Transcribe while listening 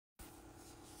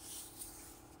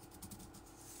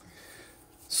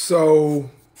So,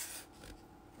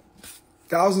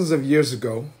 thousands of years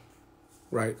ago,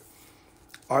 right,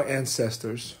 our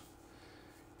ancestors,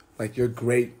 like your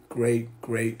great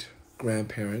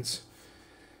grandparents,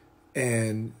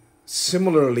 and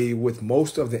similarly with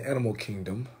most of the animal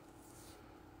kingdom,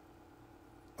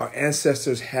 our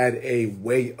ancestors had a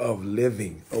way of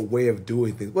living, a way of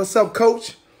doing things. What's up,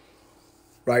 Coach?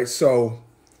 Right, so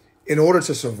in order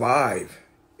to survive,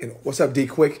 what's up, D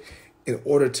Quick? In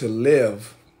order to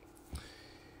live,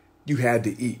 you had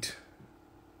to eat.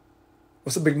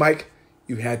 What's up, Big Mike?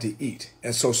 You had to eat.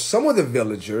 And so some of the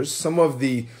villagers, some of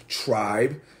the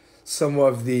tribe, some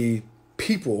of the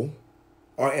people,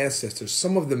 our ancestors,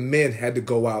 some of the men had to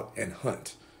go out and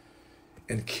hunt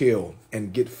and kill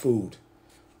and get food,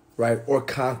 right? Or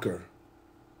conquer,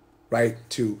 right?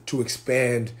 To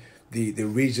expand the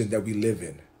region that we live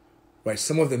in, right?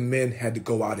 Some of the men had to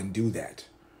go out and do that.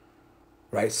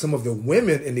 Right? Some of the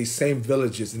women in these same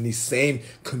villages, in these same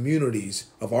communities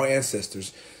of our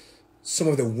ancestors, some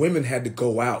of the women had to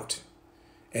go out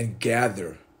and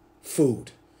gather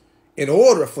food in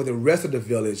order for the rest of the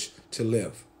village to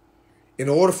live, in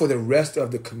order for the rest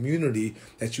of the community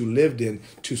that you lived in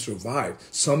to survive.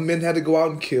 Some men had to go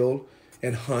out and kill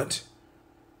and hunt.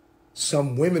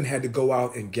 Some women had to go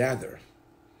out and gather,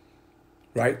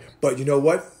 right? But you know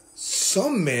what?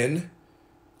 Some men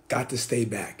got to stay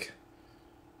back.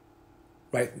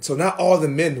 Right? So not all the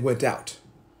men went out,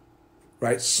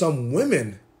 right? Some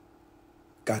women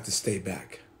got to stay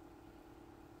back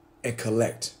and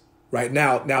collect, right?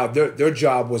 Now their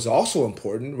job was also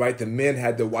important, right? The men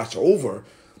had to watch over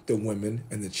the women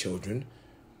and the children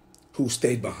who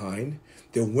stayed behind.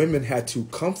 The women had to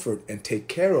comfort and take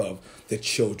care of the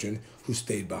children who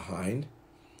stayed behind,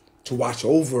 to watch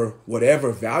over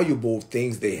whatever valuable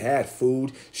things they had,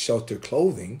 food, shelter,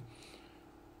 clothing.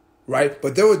 Right,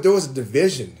 but there was a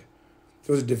division.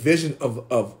 There was a division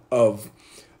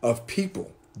of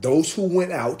people. Those who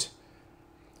went out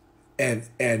and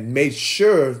made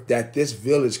sure that this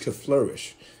village could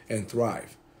flourish and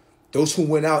thrive. Those who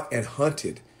went out and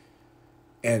hunted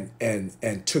and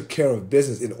took care of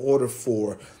business in order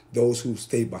for those who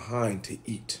stayed behind to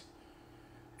eat.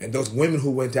 And those women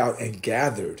who went out and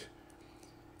gathered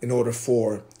in order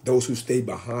for those who stayed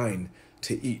behind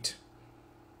to eat.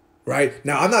 Right?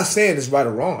 Now, I'm not saying it's right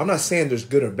or wrong. I'm not saying there's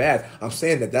good or bad. I'm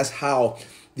saying that that's how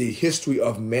the history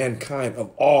of mankind, of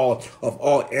all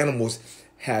animals,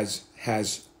 has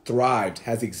thrived,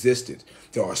 has existed.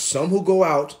 There are some who go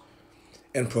out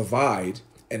and provide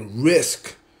and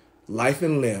risk life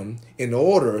and limb in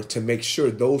order to make sure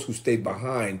those who stay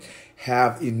behind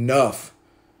have enough,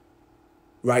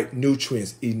 right,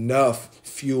 nutrients, enough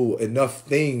fuel, enough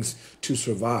things to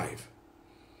survive.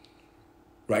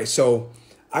 Right? So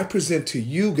I present to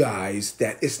you guys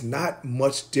that it's not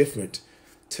much different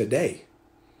today.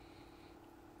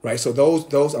 Right? So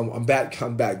I'm back,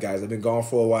 guys. I've been gone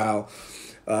for a while.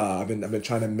 I've been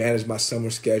trying to manage my summer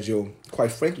schedule.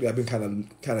 Quite frankly, I've been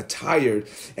kind of tired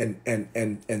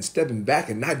and stepping back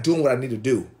and not doing what I need to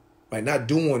do. Right? Not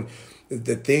doing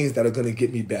the things that are going to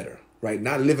get me better. Right?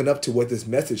 Not living up to what this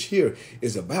message here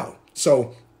is about.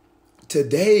 So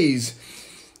today's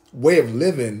way of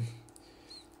living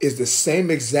is the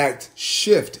same exact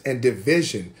shift and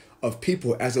division of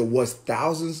people as it was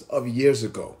thousands of years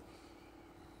ago.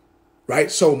 Right?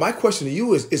 So my question to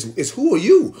you is who are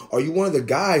you? Are you one of the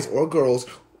guys or girls,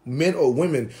 men or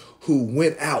women, who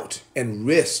went out and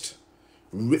risked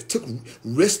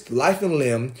life and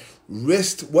limb,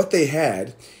 risked what they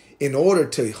had in order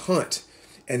to hunt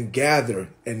and gather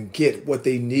and get what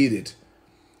they needed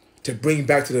to bring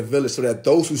back to the village so that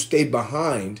those who stayed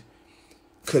behind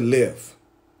could live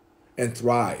and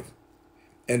thrive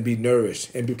and be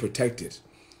nourished and be protected,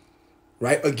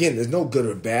 right? Again, there's no good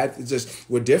or bad. It's just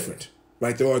we're different,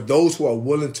 right? There are those who are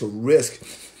willing to risk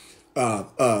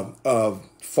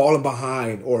falling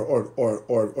behind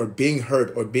or being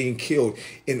hurt or being killed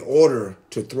in order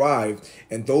to thrive,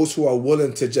 and those who are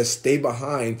willing to just stay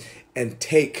behind and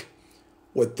take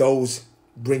what those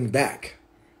bring back.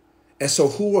 And so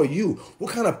who are you?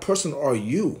 What kind of person are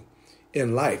you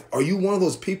in life? Are you one of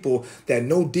those people that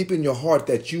know deep in your heart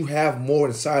that you have more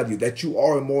inside of you, that you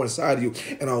are more inside of you,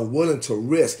 and are willing to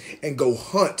risk and go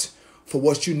hunt for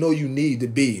what you know you need to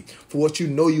be, for what you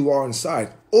know you are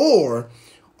inside? Or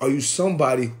are you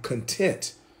somebody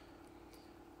content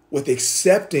with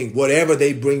accepting whatever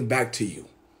they bring back to you?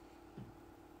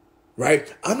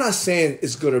 Right? I'm not saying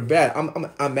it's good or bad.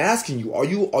 I'm asking you, are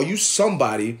you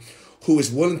somebody who is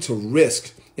willing to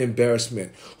risk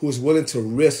embarrassment, who is willing to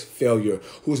risk failure,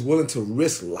 who is willing to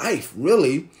risk life,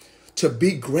 really, to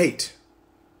be great,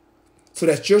 so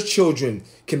that your children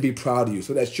can be proud of you,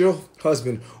 so that your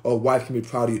husband or wife can be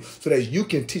proud of you, so that you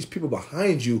can teach people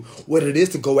behind you what it is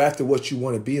to go after what you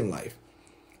want to be in life?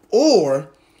 Or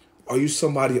are you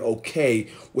somebody okay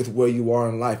with where you are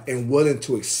in life and willing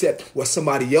to accept what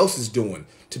somebody else is doing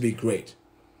to be great?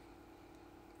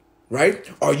 Right?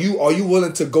 Are you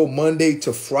willing to go Monday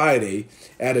to Friday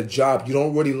at a job you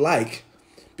don't really like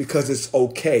because it's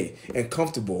okay and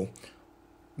comfortable?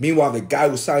 Meanwhile, the guy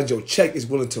who signs your check is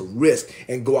willing to risk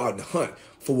and go out and hunt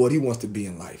for what he wants to be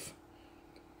in life.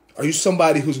 Are you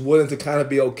somebody who's willing to kind of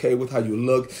be okay with how you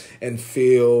look and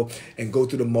feel and go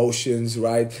through the motions,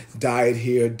 right? Diet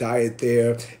here, diet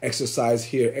there, exercise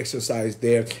here, exercise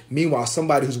there. Meanwhile,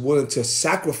 somebody who's willing to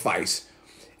sacrifice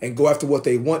and go after what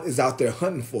they want is out there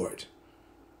hunting for it.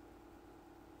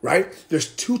 Right?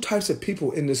 There's two types of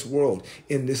people in this world,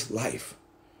 in this life.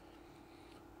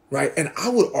 Right? And I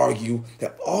would argue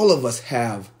that all of us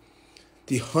have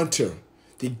the hunter,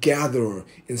 the gatherer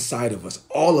inside of us.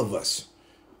 All of us.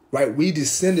 Right? We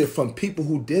descended from people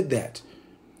who did that.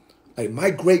 Like my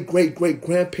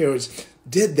great-great-great-grandparents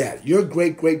did that. Your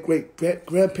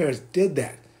great-great-great-grandparents did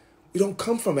that. We don't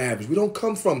come from average. We don't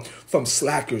come from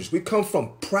slackers. We come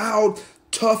from proud,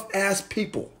 tough-ass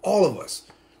people, all of us.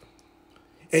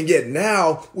 And yet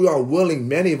now we are willing,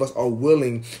 many of us are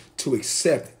willing to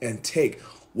accept and take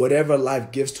whatever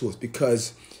life gives to us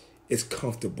because it's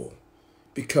comfortable,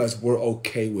 because we're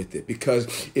okay with it,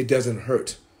 because it doesn't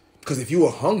hurt. Because if you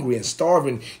were hungry and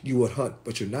starving, you would hunt,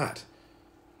 but you're not.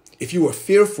 If you were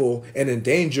fearful and in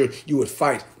danger, you would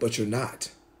fight, but you're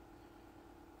not.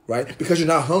 Right? Because you're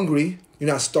not hungry, you're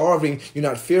not starving, you're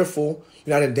not fearful,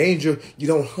 you're not in danger, you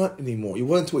don't hunt anymore. You're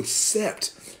willing to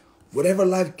accept whatever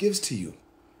life gives to you.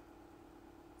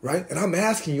 Right? And I'm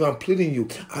asking you, I'm pleading you.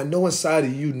 I know inside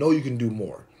of you know you can do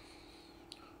more.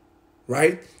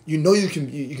 Right? You know you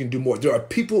can do more. There are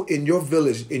people in your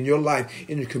village, in your life,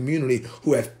 in your community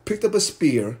who have picked up a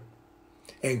spear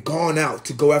and gone out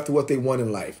to go after what they want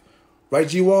in life. Right,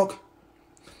 G-Walk?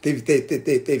 They've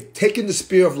taken the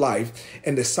spear of life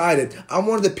and decided, I'm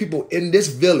one of the people in this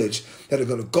village that are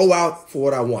going to go out for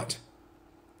what I want.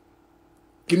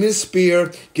 Give me a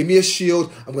spear, give me a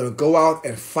shield. I'm going to go out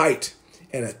and fight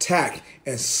and attack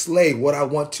and slay what I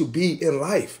want to be in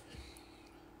life.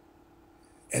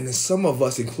 And then some of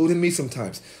us, including me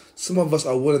sometimes, some of us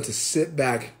are willing to sit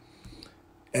back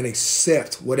and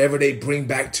accept whatever they bring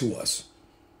back to us.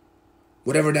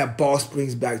 Whatever that boss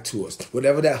brings back to us,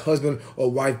 whatever that husband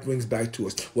or wife brings back to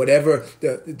us, whatever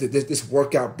this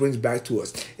workout brings back to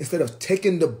us, instead of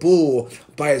taking the bull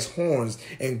by his horns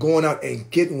and going out and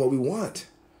getting what we want.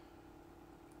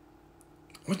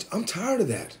 I'm tired of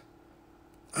that.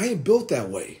 I ain't built that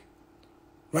way.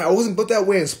 Right? I wasn't built that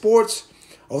way in sports.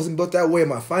 I wasn't built that way in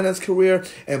my finance career.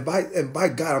 And by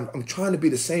God, I'm trying to be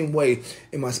the same way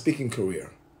in my speaking career.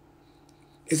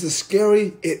 Is it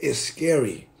scary? It is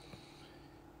scary.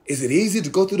 Is it easy to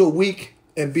go through the week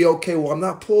and be okay? Well, I'm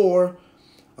not poor.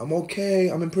 I'm okay.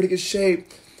 I'm in pretty good shape.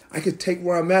 I could take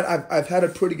where I'm at. I've had a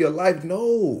pretty good life.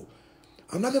 No.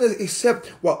 I'm not going to accept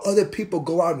while other people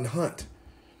go out and hunt.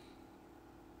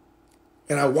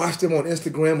 And I watch them on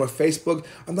Instagram or Facebook.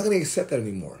 I'm not going to accept that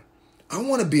anymore. I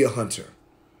want to be a hunter.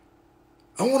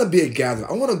 I want to be a gatherer.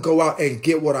 I want to go out and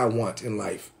get what I want in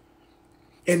life.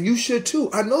 And you should too.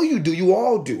 I know you do. You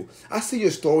all do. I see your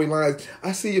storylines.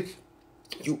 I see you.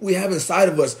 We have inside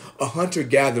of us a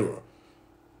hunter-gatherer.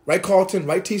 Right, Carlton?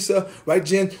 Right, Tisa? Right,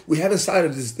 Jen? We have inside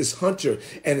of this hunter.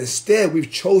 And instead,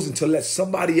 we've chosen to let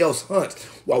somebody else hunt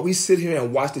while we sit here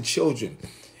and watch the children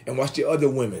and watch the other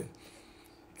women.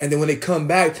 And then when they come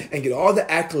back and get all the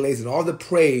accolades and all the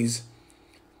praise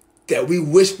that we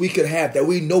wish we could have, that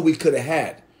we know we could have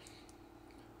had.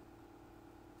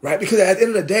 Right? Because at the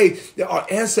end of the day, our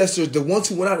ancestors, the ones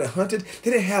who went out and hunted, they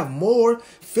didn't have more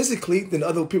physically than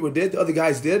other people did, the other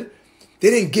guys did. They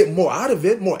didn't get more out of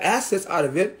it, more assets out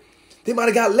of it. They might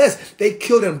have got less. They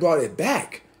killed and brought it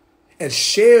back and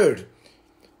shared.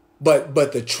 But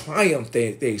the triumph they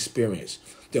experienced,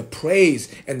 the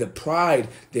praise and the pride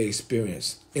they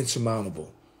experienced,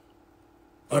 insurmountable,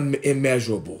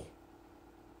 immeasurable.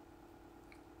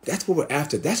 That's what we're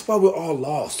after. That's why we're all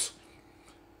lost.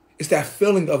 It's that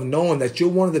feeling of knowing that you're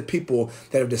one of the people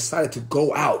that have decided to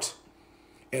go out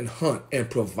and hunt and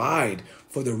provide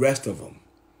for the rest of them.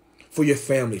 For your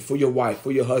family, for your wife,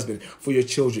 for your husband, for your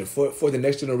children, for the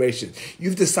next generation.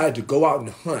 You've decided to go out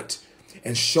and hunt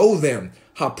and show them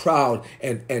how proud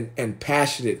and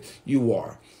passionate you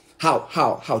are.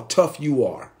 How tough you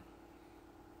are.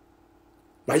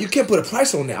 Right? You can't put a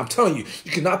price on that. I'm telling you,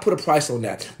 you cannot put a price on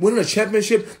that. Winning a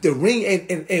championship, the ring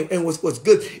and what's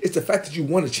good. It's the fact that you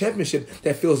won a championship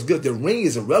that feels good. The ring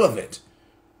is irrelevant.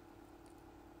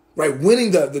 right?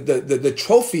 Winning the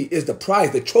trophy is the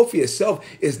prize. The trophy itself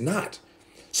is not.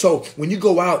 So when you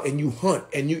go out and you hunt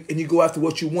and you go after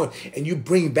what you want and you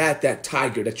bring back that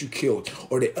tiger that you killed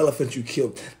or the elephant you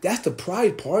killed, that's the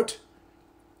pride part.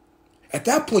 At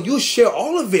that point, you'll share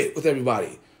all of it with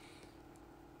everybody.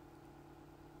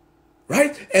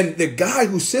 Right? And the guy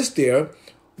who sits there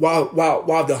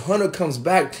while the hunter comes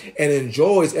back and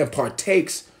enjoys and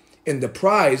partakes in the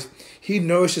prize, he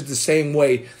nourishes the same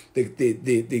way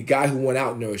the guy who went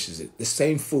out nourishes it. The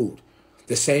same food,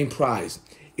 the same prize,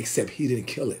 except he didn't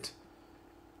kill it.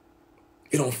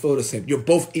 It don't feel the same. You're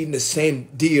both eating the same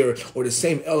deer or the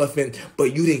same elephant,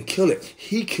 but you didn't kill it.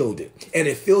 He killed it, and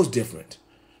it feels different.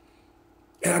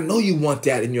 And I know you want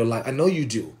that in your life. I know you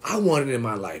do. I want it in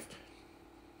my life.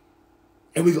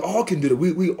 And we all can do that.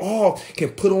 We all can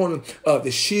put on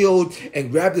the shield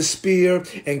and grab the spear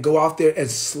and go out there and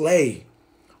slay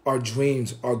our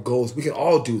dreams, our goals. We can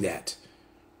all do that.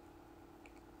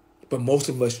 But most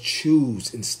of us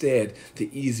choose instead the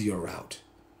easier route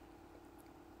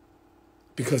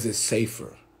because it's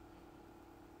safer.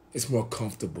 It's more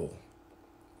comfortable.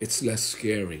 It's less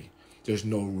scary. There's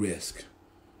no risk.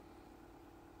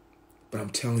 But I'm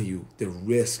telling you, the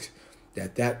risk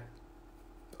that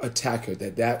attacker,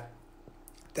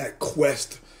 that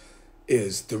quest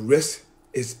is, the risk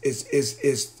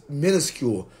is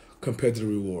minuscule compared to the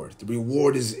reward. The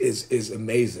reward is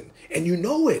amazing. And you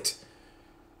know it.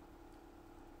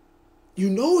 You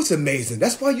know it's amazing.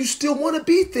 That's why you still want to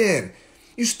be thin.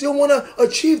 You still want to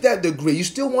achieve that degree. You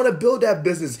still want to build that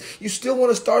business. You still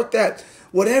want to start that,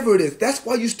 whatever it is. That's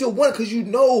why you still want it, because you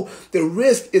know the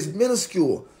risk is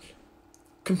minuscule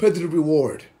compared to the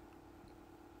reward.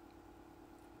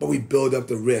 But we build up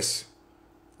the risk,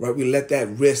 right? We let that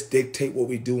risk dictate what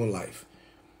we do in life.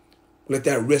 Let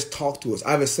that risk talk to us.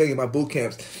 I have a saying in my boot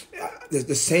camps,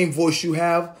 the same voice you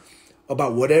have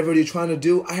about whatever you're trying to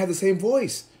do, I have the same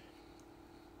voice.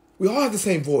 We all have the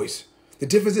same voice. The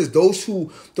difference is those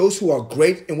who are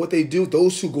great in what they do,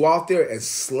 those who go out there and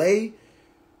slay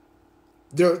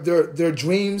their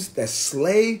dreams, that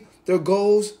slay their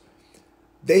goals,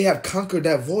 they have conquered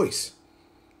that voice.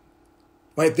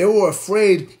 Right? They were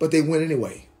afraid, but they went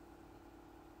anyway.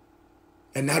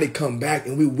 And now they come back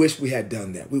and we wish we had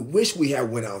done that. We wish we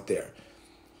had went out there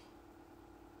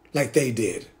like they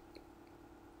did.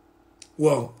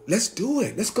 Well, let's do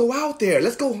it. Let's go out there.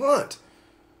 Let's go hunt.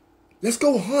 Let's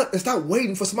go hunt and stop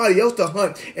waiting for somebody else to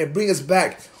hunt and bring us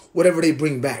back whatever they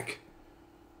bring back.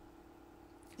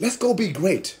 Let's go be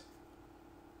great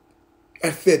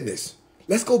at fitness.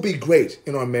 Let's go be great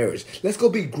in our marriage. Let's go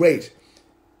be great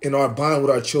in our bond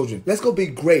with our children. Let's go be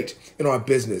great in our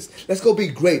business. Let's go be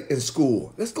great in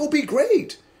school. Let's go be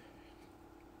great.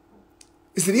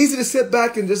 Is it easy to sit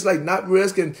back and just like not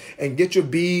risk and get your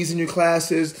B's in your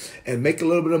classes and make a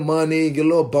little bit of money, get a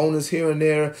little bonus here and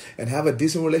there, and have a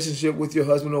decent relationship with your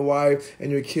husband or wife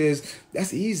and your kids?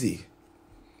 That's easy.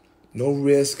 No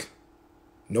risk,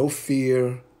 no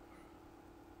fear.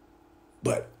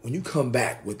 But when you come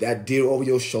back with that deer over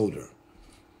your shoulder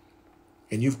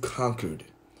and you've conquered,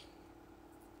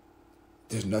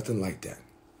 there's nothing like that.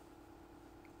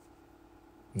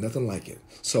 Nothing like it.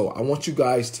 So I want you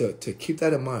guys to keep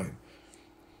that in mind.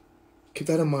 Keep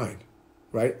that in mind,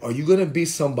 right? Are you going to be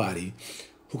somebody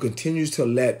who continues to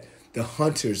let the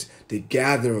hunters, the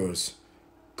gatherers,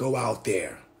 go out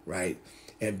there, right,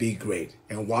 and be great,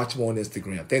 and watch them on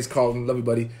Instagram? Thanks, Carlton. Love you,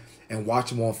 buddy. And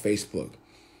watch them on Facebook.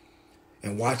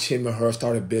 And watch him or her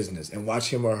start a business, and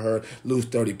watch him or her lose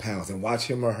 30 pounds, and watch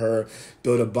him or her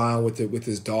build a bond with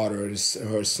his daughter and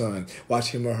her son. Watch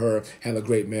him or her have a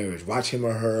great marriage. Watch him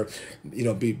or her,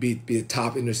 be the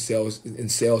top in their sales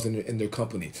in their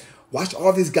company. Watch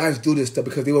all these guys do this stuff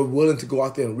because they were willing to go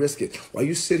out there and risk it. While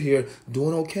you sit here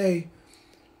doing okay,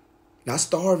 not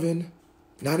starving,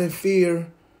 not in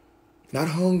fear, not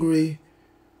hungry,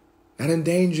 not in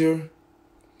danger,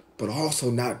 but also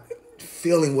not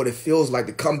feeling what it feels like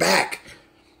to come back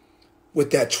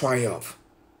with that triumph.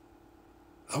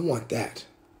 I want that.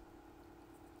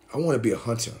 I want to be a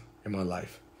hunter in my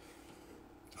life.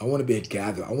 I want to be a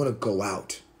gatherer. I want to go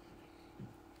out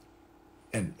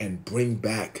and bring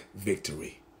back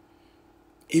victory.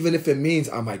 Even if it means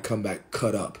I might come back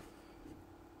cut up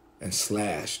and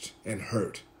slashed and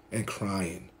hurt and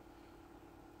crying.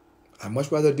 I'd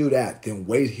much rather do that than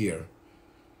wait here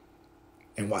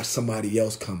and watch somebody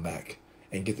else come back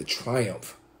and get the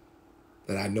triumph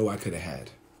that I know I could have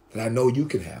had, that I know you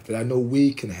can have, that I know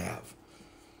we can have.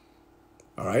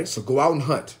 All right? So go out and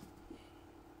hunt.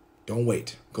 Don't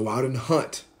wait. Go out and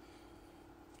hunt.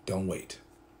 Don't wait.